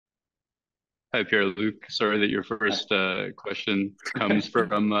Hi, Pierre-Luc. Sorry that your first question comes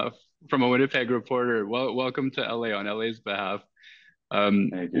from a Winnipeg reporter. Well, welcome to LA on LA's behalf.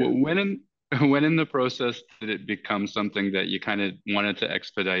 Thank you. When in when in the process did it become something that you kind of wanted to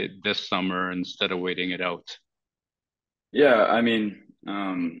expedite this summer instead of waiting it out? Yeah, I mean,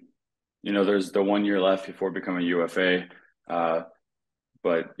 there's the 1 year left before becoming UFA. Uh,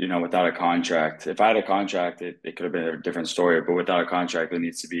 but without a contract, if I had a contract, it could have been a different story. But without a contract, there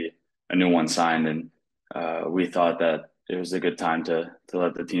needs to be a new one signed, and we thought that it was a good time to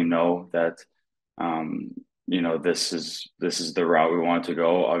let the team know that um, this is the route we want to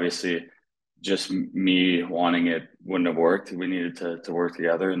go. Obviously, just me wanting it wouldn't have worked. We needed to work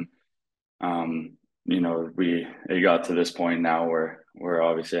together, and Um, we it got to this point now where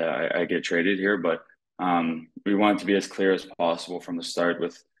obviously I get traded here, but we want to be as clear as possible from the start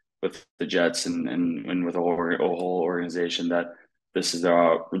with the Jets and with the whole organization that this is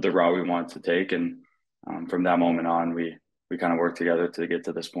the route we want to take, and from that moment on, we kind of work together to get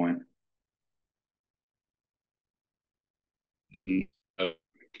to this point. Uh,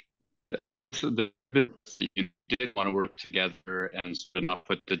 so you did want to work together and sort of not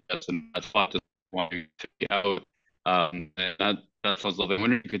put the Jets in that spot, just wanting to get out. And that sounds lovely. I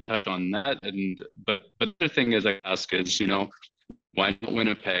wonder if you could touch on that. But the thing is, I ask is, why not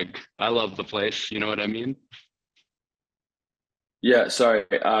Winnipeg? I love the place. You know what I mean? Yeah, sorry,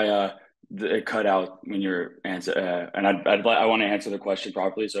 it cut out when you're answer, and I want to answer the question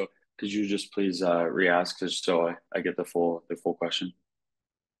properly. So could you just please re-ask just so I get the full question?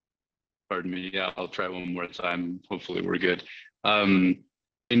 Pardon me. Yeah, I'll try one more time. Hopefully, we're good. Um,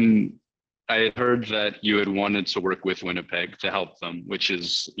 and I had heard that you had wanted to work with Winnipeg to help them, which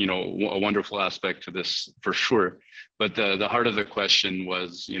is, a wonderful aspect to this for sure. But the heart of the question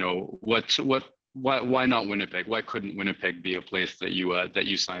was, why not Winnipeg? Why couldn't Winnipeg be a place that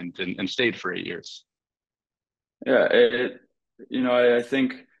you signed and stayed for 8 years? Yeah, I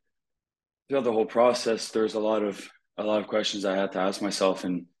think throughout the whole process, there's a lot of questions I had to ask myself,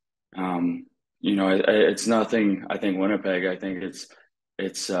 and it's nothing. I think Winnipeg. I think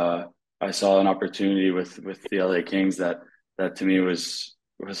it's. I saw an opportunity with the LA Kings that to me was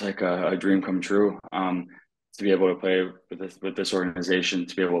like a dream come true. To be able to play with this organization,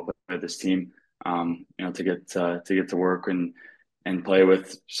 to be able to play with this team, to get to work and play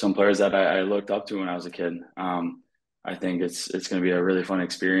with some players that I looked up to when I was a kid. I think it's going to be a really fun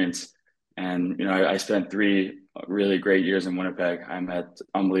experience. And I spent 3 really great years in Winnipeg. I met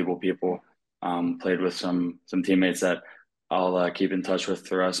unbelievable people. Played with some teammates that I'll keep in touch with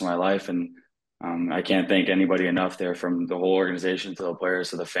for the rest of my life. And I can't thank anybody enough there, from the whole organization to the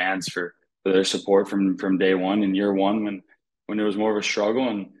players to the fans, for their support from day one in year one when it was more of a struggle.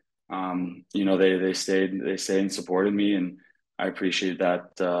 And they stayed and supported me, and I appreciate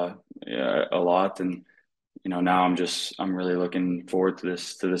that yeah, a lot. And now I'm really looking forward to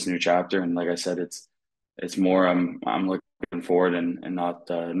this new chapter. And like I said, it's more I'm looking forward and not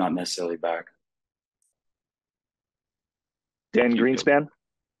necessarily back. Dan Greenspan.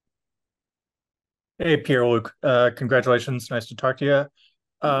 Hey, Pierre-Luc. Congratulations. Nice to talk to you.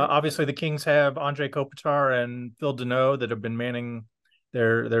 Obviously, the Kings have Andre Kopitar and Phil Deneau that have been manning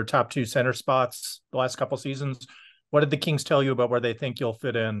their top two center spots the last couple seasons. What did the Kings tell you about where they think you'll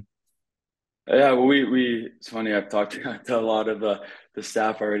fit in? Yeah, well, it's funny. I've talked to a lot of the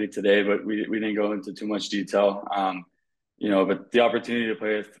staff already today, but we didn't go into too much detail. But the opportunity to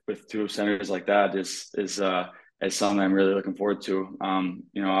play with two centers like that is something I'm really looking forward to.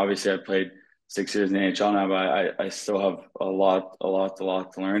 Obviously, I played 6 years in the NHL now, but I still have a lot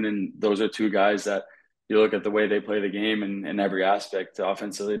to learn. And those are two guys that you look at the way they play the game in every aspect,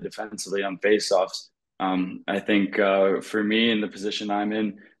 offensively, defensively, on faceoffs. I think for me in the position I'm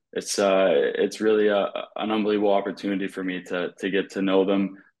in, it's really an unbelievable opportunity for me to get to know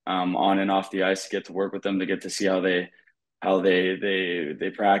them on and off the ice, to get to work with them, to get to see how they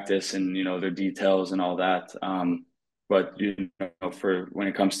practice, and their details and all that. But for when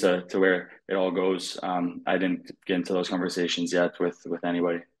it comes to where it all goes, I didn't get into those conversations yet with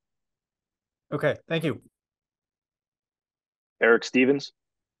anybody. Okay, thank you. Eric Stevens.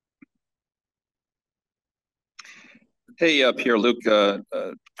 Hey, Pierre-Luc,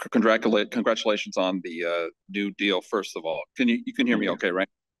 congratulations on the new deal. First of all, you can hear Thank me you. okay, right?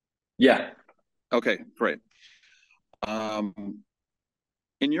 Yeah. Okay, great. Um,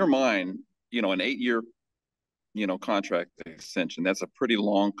 in your mind, an 8 year, contract extension, that's a pretty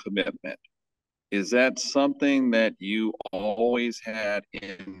long commitment. Is that something that you always had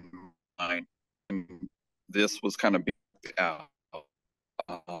in mind? And this was kind of big out.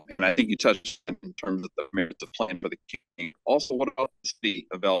 And I think you touched in terms of the merits of playing for the King. Also, what about the city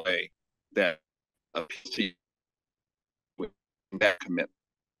of LA? that appeals to you with that commitment?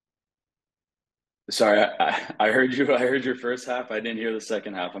 Sorry, I heard you. I heard your first half. I didn't hear the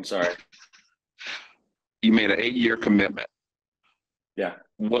second half. I'm sorry. You made an 8-year commitment. Yeah.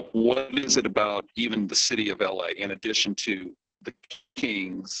 What is it about even the city of LA, in addition to the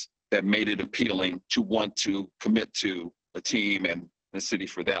Kings, that made it appealing to want to commit to a team and the city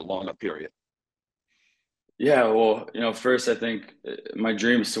for that long a period? Yeah, well, first I think my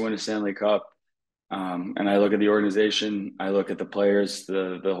dream is to win a Stanley Cup. And I look at the organization, I look at the players,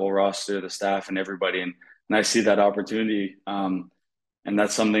 the whole roster, the staff, and everybody, and I see that opportunity. And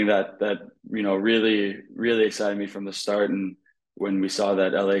that's something that really really excited me from the start. And when we saw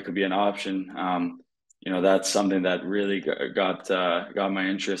that LA could be an option, that's something that really got my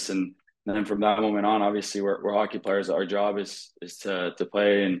interest. And then from that moment on, obviously we're hockey players. Our job is to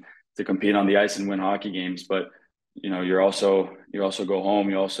play and to compete on the ice and win hockey games. But you also go home.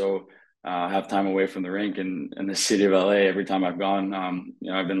 You also have time away from the rink. And in the city of LA, every time I've gone,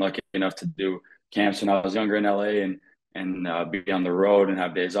 I've been lucky enough to do camps when I was younger in LA and be on the road and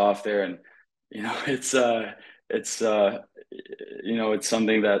have days off there. And it's it's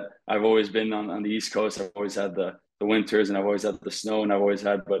something that I've always been on the East Coast. I've always had the winters, and I've always had the snow, and I've always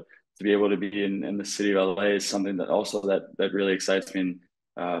had, but to be able to be in the city of LA is something that also that really excites me. And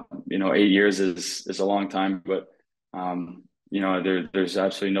 8 years is a long time, but there's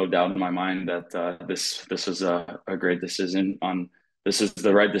absolutely no doubt in my mind that this is a great decision. This is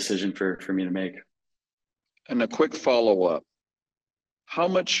the right decision for me to make. And a quick follow-up: how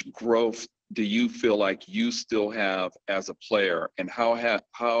much growth do you feel like you still have as a player, and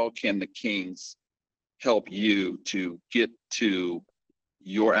how can the Kings help you to get to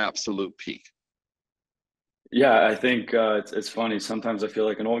your absolute peak? Yeah, I think it's funny. Sometimes I feel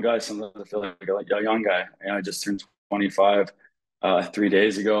like an old guy. Sometimes I feel like a young guy. I just turned 25 3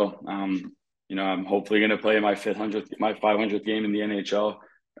 days ago. I'm hopefully going to play my 500th game in the NHL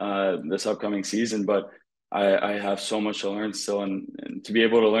this upcoming season. But I have so much to learn still, and to be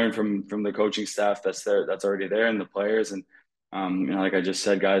able to learn from the coaching staff that's already there, and the players, and like I just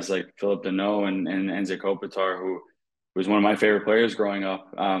said, guys like Philip Deneau and Anze Kopitar, who was one of my favorite players growing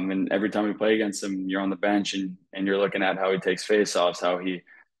up. And every time we play against him, you're on the bench and you're looking at how he takes faceoffs,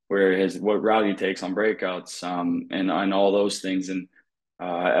 what route he takes on breakouts, and all those things. And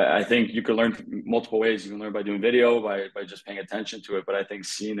I think you can learn multiple ways. You can learn by doing video, by just paying attention to it. But I think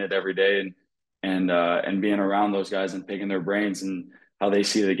seeing it every day and being around those guys and picking their brains and how they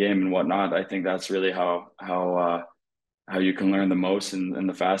see the game and whatnot, I think that's really how you can learn the most and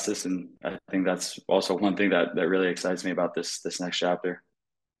the fastest. And I think that's also one thing that really excites me about this next chapter.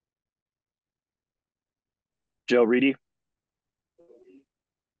 Joe Reedy.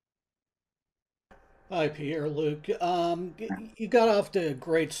 Hi, Pierre-Luc. You got off to a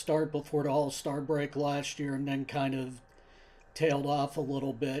great start before the All-Star break last year, and then kind of tailed off a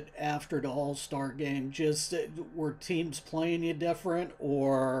little bit after the All-Star game. Just were teams playing you different,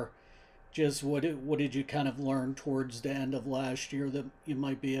 or just what did you kind of learn towards the end of last year that you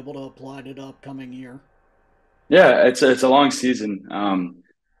might be able to apply to the upcoming year? Yeah, it's a long season.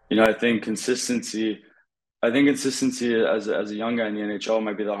 I think consistency. I think consistency as a young guy in the NHL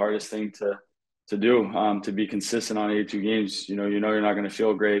might be the hardest thing to do. To be consistent on 82 games. You're not going to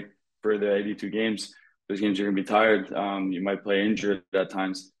feel great for the 82 games. Those games you're going to be tired. You might play injured at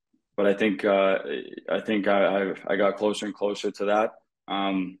times, but I think I got closer and closer to that.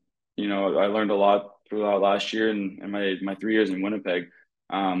 I learned a lot throughout last year and my 3 years in Winnipeg.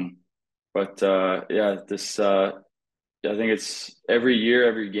 I think it's every year,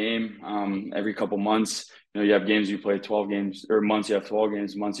 every game, every couple months. You have games you play 12 games, or months you have 12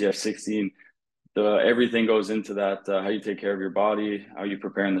 games, months you have 16. Everything goes into that. How you take care of your body, how you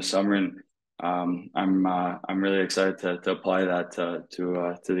prepare in the summer, and I'm really excited to apply that to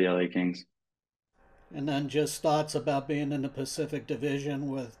the LA Kings. And then just thoughts about being in the Pacific Division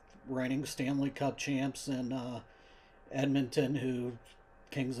with reigning Stanley Cup champs and Edmonton, who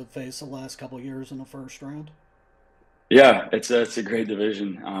Kings have faced the last couple of years in the first round. Yeah, it's a great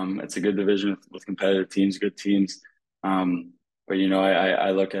division. It's a good division with competitive teams, good teams. But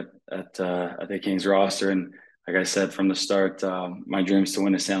I look at the Kings roster, and like I said from the start, my dream is to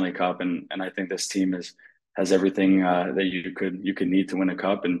win a Stanley Cup, and I think this team has everything that you could need to win a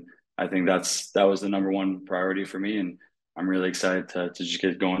cup, and I think that was the number one priority for me, and I'm really excited to just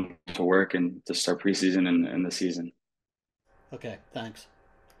get going to work and to start preseason and the season. Okay, thanks.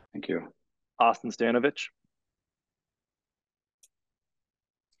 Thank you. Austin Stanovich.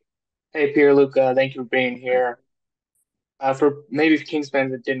 Hey, Pierre-Luc, thank you for being here. For maybe Kings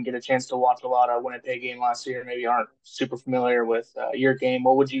fans that didn't get a chance to watch a lot of Winnipeg game last year, maybe aren't super familiar with your game,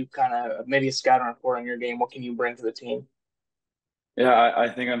 what would you kind of maybe a scouting report on your game? What can you bring to the team? Yeah, I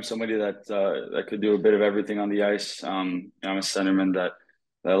think I'm somebody that could do a bit of everything on the ice. I'm a centerman that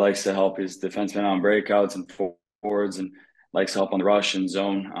likes to help his defensemen on breakouts and forwards, and likes to help on the rush and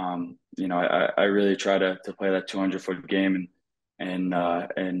zone. I really try to play that 200-foot game and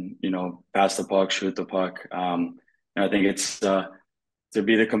pass the puck, shoot the puck. And I think it's to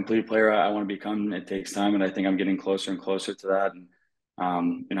be the complete player I want to become. It takes time, and I think I'm getting closer and closer to that.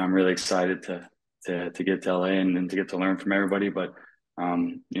 And I'm really excited to get to LA and to get to learn from everybody. But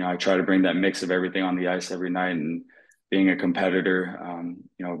I try to bring that mix of everything on the ice every night, and being a competitor.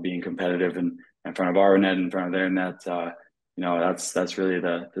 Being competitive in front of our net, in front of their net. That's really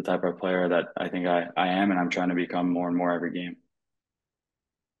the type of player that I think I am, and I'm trying to become more and more every game.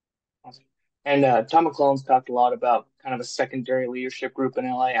 Awesome. And Tom McClellan's talked a lot about kind of a secondary leadership group in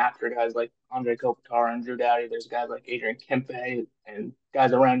LA after guys like Andre Kopitar and Drew Doughty. There's guys like Adrian Kempe and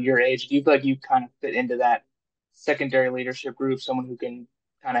guys around your age. Do you feel like you kind of fit into that secondary leadership group, someone who can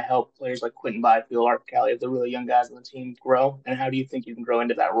kind of help players like Quentin Byfield, Art Kelly, the really young guys on the team grow? And how do you think you can grow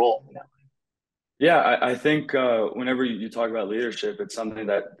into that role? Yeah, I think whenever you talk about leadership, it's something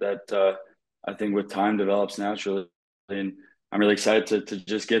that I think with time develops naturally. And I'm really excited to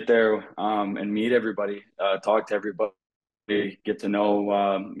just get there and meet everybody, talk to everybody, get to know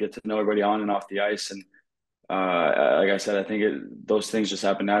everybody on and off the ice. And like I said, I think those things just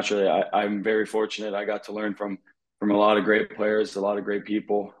happen naturally. I'm very fortunate. I got to learn from a lot of great players, a lot of great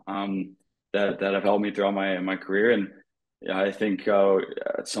people that have helped me throughout my career. And yeah, I think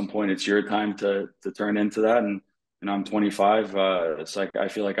at some point it's your time to turn into that. And I'm 25. It's like I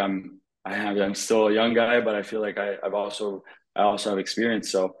feel like I'm still a young guy, but I feel like I also have experience.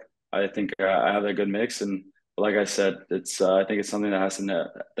 So I think I have a good mix. And like I said, I think it's something that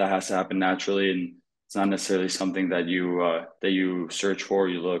has to happen naturally, and it's not necessarily something that you search for,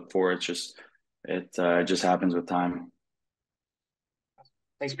 you look for. It just happens with time.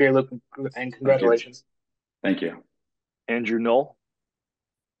 Thanks, Pierre-Luc, and congratulations. Thank you. Andrew Knoll.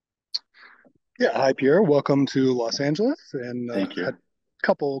 Yeah, hi Pierre. Welcome to Los Angeles, and Thank you. a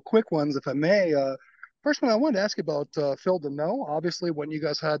couple quick ones, if I may. First one, I wanted to ask you about Phil Deneau. Obviously, when you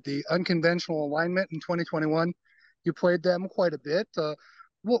guys had the unconventional alignment in 2021, you played them quite a bit.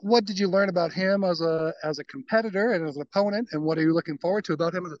 What did you learn about him as a competitor and as an opponent, and what are you looking forward to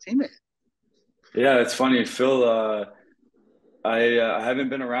about him as a teammate? Yeah, it's funny, Phil. I haven't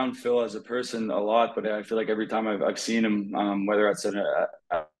been around Phil as a person a lot, but I feel like every time I've seen him, whether it's at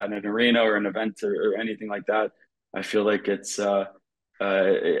an arena or an event or anything like that, I feel like it's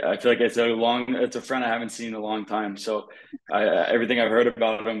it's a friend I haven't seen in a long time. So everything I've heard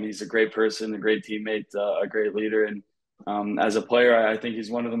about him, he's a great person, a great teammate, a great leader, and as a player, I think he's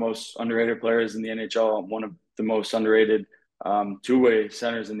one of the most underrated players in the NHL, one of the most underrated two-way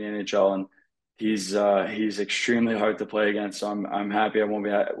centers in the NHL, and he's extremely hard to play against. So I'm happy I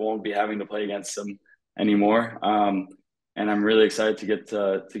won't be having to play against him anymore. And I'm really excited to get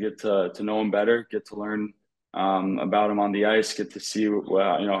to know him better, get to learn about him on the ice, get to see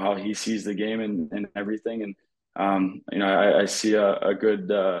how he sees the game and everything. And I see a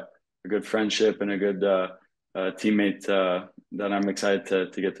good friendship and a good teammate that I'm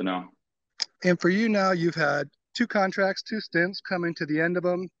excited to get to know. And for you now, you've had 2 contracts, 2 stints coming to the end of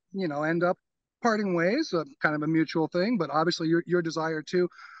them. End up parting ways, kind of a mutual thing, but obviously your desire too.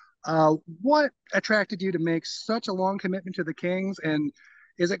 What attracted you to make such a long commitment to the Kings, and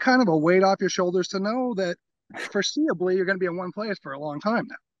is it kind of a weight off your shoulders to know that foreseeably you're going to be in one place for a long time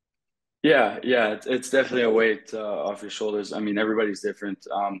now? Yeah, it's definitely a weight off your shoulders. I mean, everybody's different,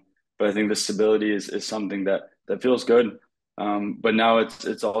 but I think the stability is something that feels good. But now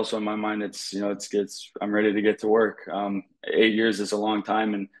it's also in my mind. I'm ready to get to work. 8 years is a long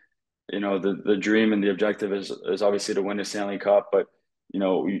time, and the dream and the objective is obviously to win a Stanley Cup, but you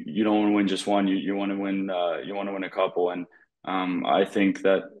don't want to win just one. You want to win a couple, and I think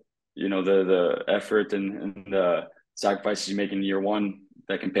that the effort and the sacrifices you make in year 1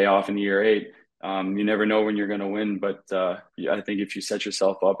 that can pay off in year 8. You never know when you're going to win, but I think if you set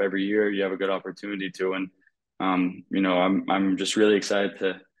yourself up every year, you have a good opportunity to. And I'm just really excited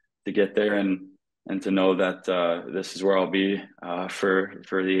to get there and to know that this is where I'll be for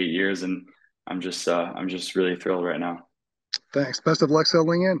the 8 years, and I'm just really thrilled right now. Thanks. Best of luck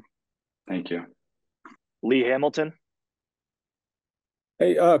settling in. Thank you. Lee Hamilton.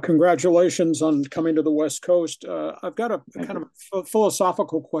 Hey, congratulations on coming to the West Coast. I've got a kind of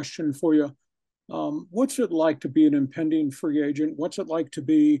philosophical question for you. What's it like to be an impending free agent? What's it like to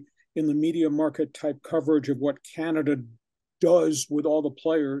be in the media market type coverage of what Canada does with all the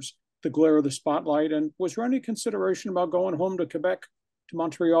players, the glare of the spotlight. And was there any consideration about going home to Quebec, to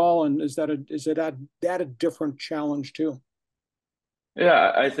Montreal? And is that a different challenge too?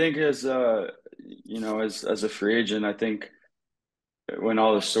 Yeah, I think as as a free agent, I think when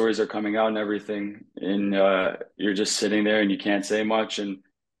all the stories are coming out and everything, and you're just sitting there and you can't say much, and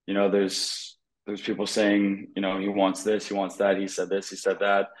there's people saying, he wants this, he wants that, he said this, he said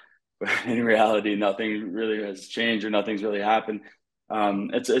that, but in reality, nothing really has changed or nothing's really happened.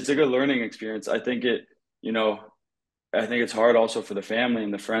 It's a good learning experience. I think it's hard also for the family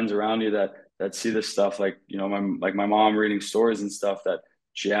and the friends around you that see this stuff, like my mom reading stories and stuff, that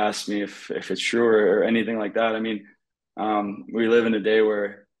she asked me if it's true or anything like that. I mean, we live in a day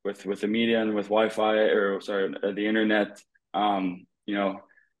where with the media and with Wi-Fi, or sorry, the internet, the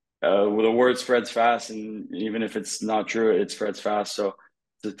word spreads fast, and even if it's not true, it spreads fast. So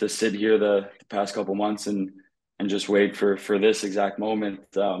to sit here the past couple months and just wait for this exact moment,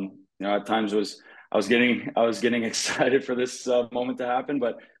 at times I was getting excited for this moment to happen,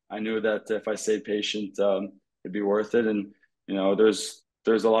 but I knew that if I stayed patient, it'd be worth it. And there's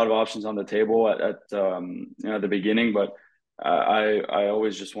a lot of options on the table at the beginning, but I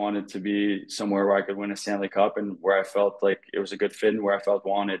always just wanted to be somewhere where I could win a Stanley Cup and where I felt like it was a good fit and where I felt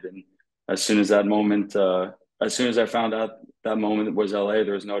wanted. And as soon as I found out that moment was LA,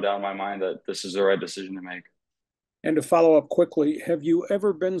 there was no doubt in my mind that this is the right decision to make. And to follow up quickly, have you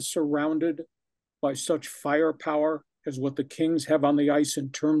ever been surrounded by such firepower as what the Kings have on the ice in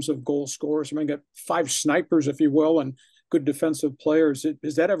terms of goal scorers? I mean, got 5 snipers, if you will, and good defensive players.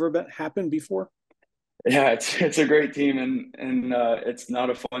 Has that ever happened before? Yeah, it's a great team, and it's not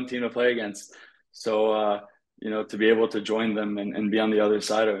a fun team to play against. So to be able to join them and be on the other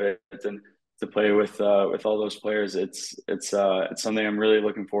side of it and to play with all those players, it's something I'm really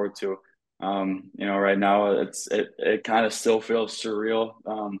looking forward to. Right now it kind of still feels surreal,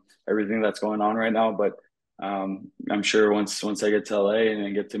 everything that's going on right now, but I'm sure once I get to LA and I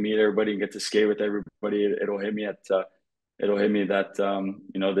get to meet everybody and get to skate with everybody, it'll hit me that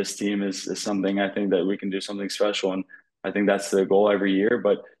this team is something. I think that we can do something special, and I think that's the goal every year.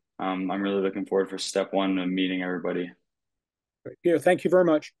 But I'm really looking forward for step one of meeting everybody. Yeah, thank you very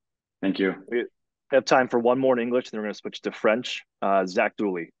much. Thank you. We have time for one more in English, and then we're going to switch to French. Zach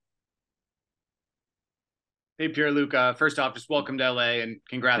Dooley. Hey, Pierre-Luc. First off, just welcome to LA and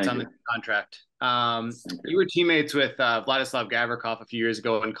congrats on the contract. You were teammates with Vladislav Gavrikov a few years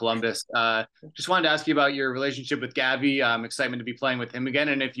ago in Columbus. Just wanted to ask you about your relationship with Gabby. Excitement to be playing with him again,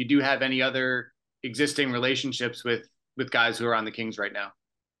 and if you do have any other existing relationships with guys who are on the Kings right now.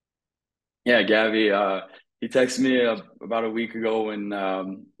 Yeah, Gabby. He texted me about a week ago when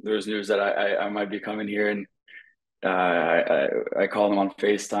there was news that I might be coming here, and I called him on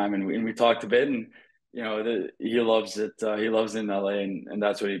FaceTime and we talked a bit, and he loves it. He loves it in LA, and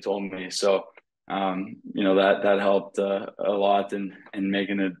that's what he told me. So that helped a lot in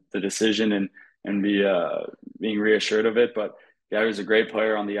making the decision and being reassured of it. But yeah, he was a great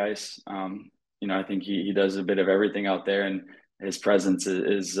player on the ice. I think he does a bit of everything out there, and his presence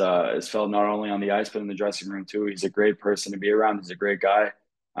is felt not only on the ice but in the dressing room too. He's a great person to be around. He's a great guy.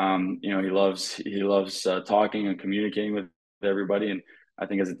 He loves talking and communicating with everybody, and I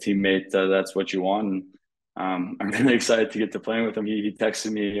think as a teammate, that's what you want. And I'm really excited to get to playing with him. He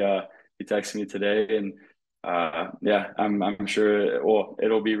texted me. He texted me today, and I'm sure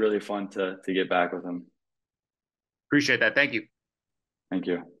it'll be really fun to get back with him. Appreciate that. Thank you. Thank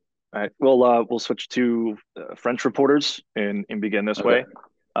you. All right, we'll switch to French reporters and begin this way.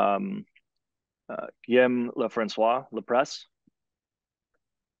 Guillaume Lefrançois, La Presse.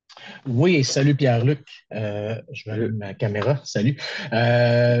 Oui, salut Pierre-Luc. Je vais allumer ma caméra. Salut.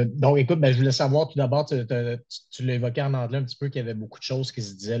 Donc, écoute, je voulais savoir tout d'abord, tu l'as évoqué en anglais un petit peu, qu'il y avait beaucoup de choses qui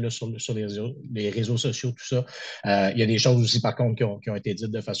se disaient là, sur les réseaux sociaux, tout ça. Il y a des choses aussi, par contre, qui ont été dites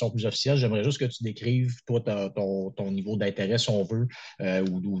de façon plus officielle. J'aimerais juste que tu décrives, toi, ton niveau d'intérêt, si on veut,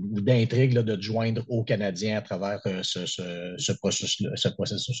 ou d'intrigue de te joindre aux Canadiens à travers ce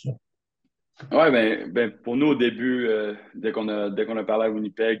processus-là. Ouais, pour nous au début, dès qu'on a parlé à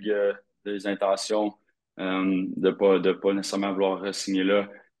Winnipeg, des intentions de pas nécessairement vouloir signer là,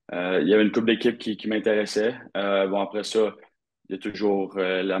 il y avait une couple d'équipes qui m'intéressaient. Après ça, il y a toujours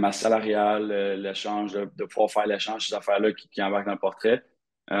la masse salariale, l'échange, de pouvoir faire l'échange, ces affaires-là qui embarquent dans le portrait.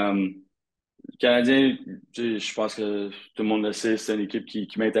 Le Canadien, je pense que tout le monde le sait, c'est une équipe qui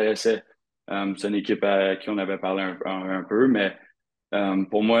m'intéressait. C'est une équipe à qui on avait parlé un peu, mais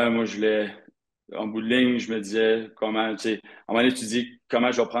pour moi, je voulais. En bout de ligne, je me disais comment, à un moment donné, tu dis comment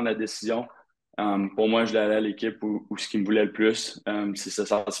je vais prendre la décision. Pour moi, je voulais aller à l'équipe où ce qui me voulait le plus. C'est ce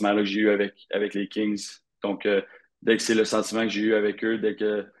sentiment-là que j'ai eu avec les Kings. Donc, dès que c'est le sentiment que j'ai eu avec eux, dès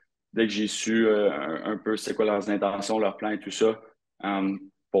que j'ai su un peu c'est quoi leurs intentions, leurs plans et tout ça,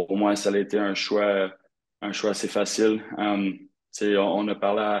 pour moi, ça a été un choix assez facile. On a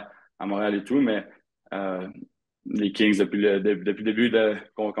parlé à Montréal et tout, mais les Kings, depuis le début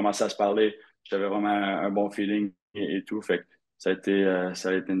qu'on a commencé à se parler, j'avais vraiment un bon feeling et tout. Fait que ça a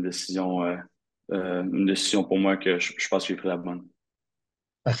été une décision pour moi que je pense que j'ai pris la bonne.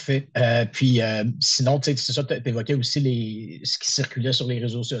 Parfait. Puis sinon, tu sais, c'est ça, tu évoquais aussi ce qui circulait sur les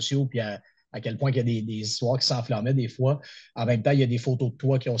réseaux sociaux, puis à quel point il y a des histoires qui s'enflammaient des fois. En même temps, il y a des photos de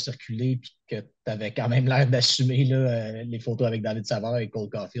toi qui ont circulé, puis que tu avais quand même l'air d'assumer là, les photos avec David Savard et Cole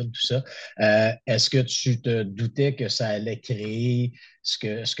Caulfield, tout ça. Est-ce que tu te doutais que ça allait créer ce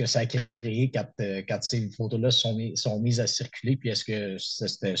que ça a créé quand ces photos-là sont mises à circuler? Puis est-ce que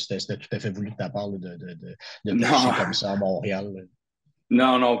c'était tout à fait voulu de ta part là, de Non, pousser comme ça à Montréal?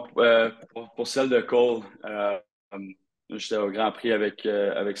 non. Pour celle de Cole, j'étais au Grand Prix avec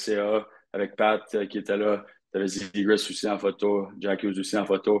CA, avec Pat qui était là. T'avais Zigris aussi en photo, Jack Hughes aussi en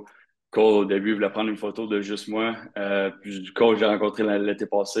photo. Cole, au début, voulait prendre une photo de juste moi. Puis Cole, j'ai rencontré l'été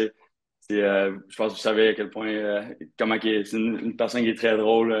passé. Je pense que vous savez à quel point, c'est une personne qui est très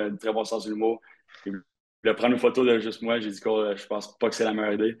drôle, un très bon sens de l'humour. Il voulait prendre une photo de juste moi. J'ai dit, Cole, je pense pas que c'est la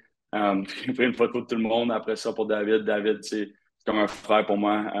meilleure idée. J'ai pris une photo de tout le monde. Après ça, pour David, c'est comme un frère pour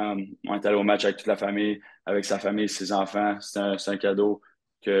moi. On est allé au match avec toute la famille, avec sa famille, ses enfants. C'est un cadeau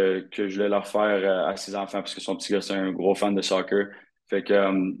que je voulais leur faire à ses enfants parce que son petit gars, c'est un gros fan de soccer. Fait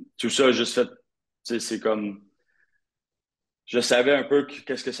que tout ça, juste fait, c'est comme je savais un peu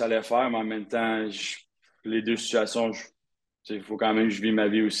qu'est-ce que ça allait faire, mais en même temps, les deux situations, il faut quand même que je vis ma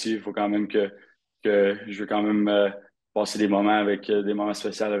vie aussi. Il faut quand même que je veux quand même passer des moments des moments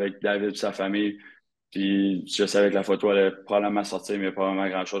spéciaux avec David et sa famille. Puis je savais que la photo allait probablement sortir, mais il n'y a pas vraiment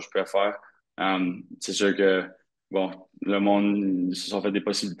grand-chose que je pouvais faire. C'est sûr que, bon, le monde, ils se sont fait des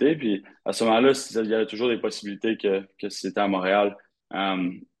possibilités. Puis à ce moment-là, il y avait toujours des possibilités que c'était à Montréal.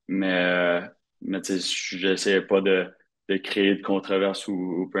 Mais, euh, mais tu sais, j'essayais pas de créer de controverse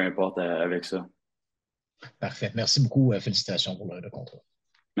ou peu importe avec ça. Parfait. Merci beaucoup. Félicitations pour le contrat.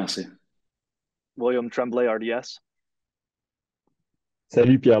 Merci. William Tremblay, RDS.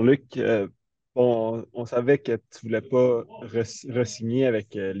 Salut Pierre-Luc. Bon, on savait que tu voulais pas re-signer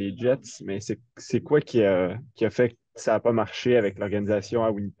avec les Jets, mais c'est quoi qui a fait que ça n'a pas marché avec l'organisation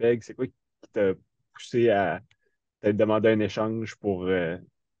à Winnipeg? C'est quoi qui t'a poussé à te demander un échange pour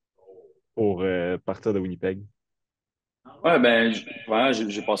partir de Winnipeg? Ouais, ben, voilà,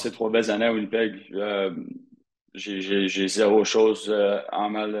 j'ai passé 3 belles années à Winnipeg. J'ai zéro chose en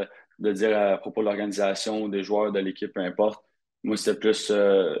mal de dire à propos de l'organisation, des joueurs, de l'équipe, peu importe. Moi, c'était plus,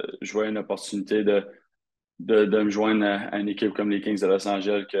 je voyais une opportunité de me joindre à une équipe comme les Kings de Los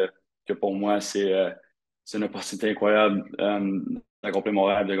Angeles que pour moi, c'est une opportunité incroyable d'accomplir mon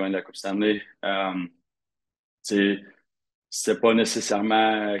rêve de gagner la Coupe Stanley. C'est c'est pas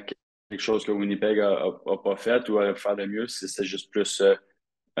nécessairement quelque chose que Winnipeg a pas fait ou aurait pu faire de mieux. C'était juste plus,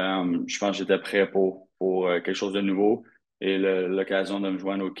 je pense que j'étais prêt pour quelque chose de nouveau. Et l'occasion de me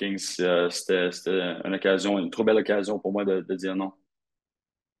joindre aux Kings, c'était une trop belle occasion pour moi de dire non.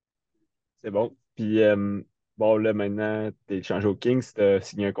 C'est bon. Puis, bon, là, maintenant, tu es changé au Kings, tu as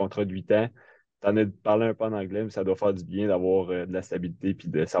signé un contrat de 8 ans. Tu en as parlé un peu en anglais, mais ça doit faire du bien d'avoir de la stabilité puis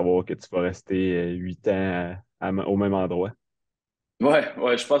de savoir que tu vas rester 8 ans au même endroit. Ouais,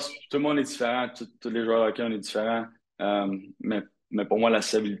 je pense que tout le monde est différent, tous les joueurs de hockey, on est différents. Mais pour moi, la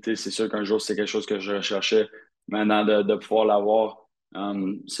stabilité, c'est sûr qu'un jour, c'est quelque chose que je recherchais. Maintenant, de pouvoir l'avoir,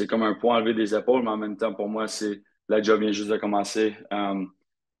 c'est comme un poids enlevé des épaules, mais en même temps, pour moi, la job vient juste de commencer.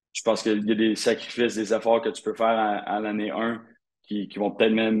 Je pense qu'il y a des sacrifices, des efforts que tu peux faire à l'année 1 qui vont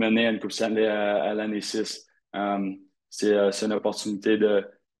peut-être mener à une Coupe Stanley à l'année 6. C'est une opportunité de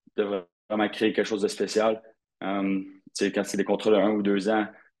vraiment créer quelque chose de spécial. Quand c'est des contrats de 1 ou 2 ans,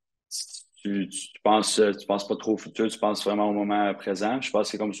 tu penses pas trop au futur, tu penses vraiment au moment présent. Je pense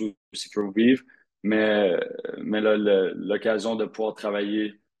que c'est comme ça aussi qu'il faut vivre. Mais, mais là, l'occasion de pouvoir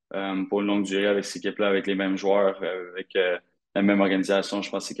travailler pour une longue durée avec cette équipe-là, avec les mêmes joueurs, avec la même organisation, je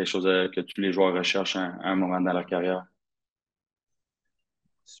pense que c'est quelque chose que tous les joueurs recherchent à un moment dans leur carrière.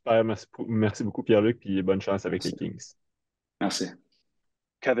 Super, merci beaucoup Pierre-Luc, puis bonne chance avec les Merci. Kings. Merci.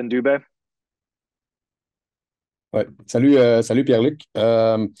 Kevin Dubé. Ouais. Salut Pierre-Luc.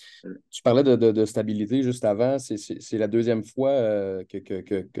 Tu parlais de stabilité juste avant. C'est la deuxième fois que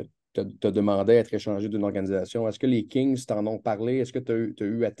tu as demandé à être échangé d'une organisation. Est-ce que les Kings t'en ont parlé? Est-ce que tu as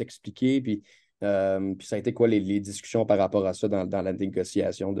eu à t'expliquer? Puis ça a été quoi les discussions par rapport à ça dans la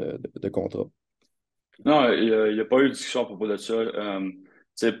négociation de contrat? Non, il n'y a pas eu de discussion à propos de ça.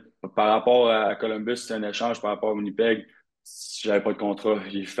 sais, par rapport à Columbus, c'est un échange par rapport à Winnipeg. Si j'avais pas de contrat,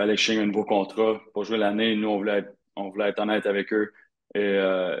 il fallait que je signe un nouveau contrat pour jouer l'année. Nous, on voulait être honnête avec eux et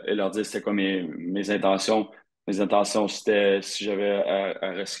leur dire c'était quoi mes intentions. Mes intentions, c'était, si j'avais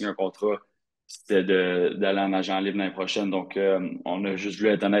à signer un contrat, c'était d'aller en agent libre l'année prochaine. Donc, on a juste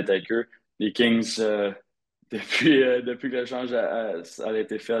voulu être honnête avec eux. Les Kings, depuis que l'échange a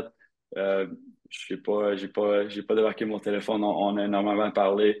été fait, j'ai pas débarqué mon téléphone. On a énormément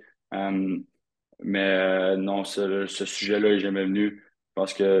parlé. Mais non, ce sujet-là est jamais venu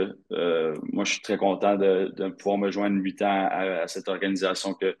parce que moi, je suis très content de pouvoir me joindre 8 ans à cette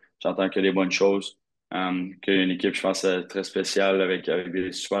organisation que j'entends que des bonnes choses. Qu'il y a une équipe, je pense, très spéciale avec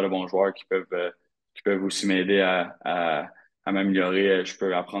des super de bons joueurs qui peuvent aussi m'aider à m'améliorer. Je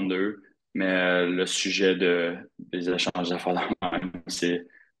peux apprendre d'eux. Mais le sujet des échanges d'affaires dans le même,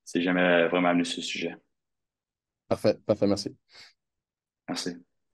 c'est jamais vraiment venu ce sujet. Parfait, parfait, merci. Merci.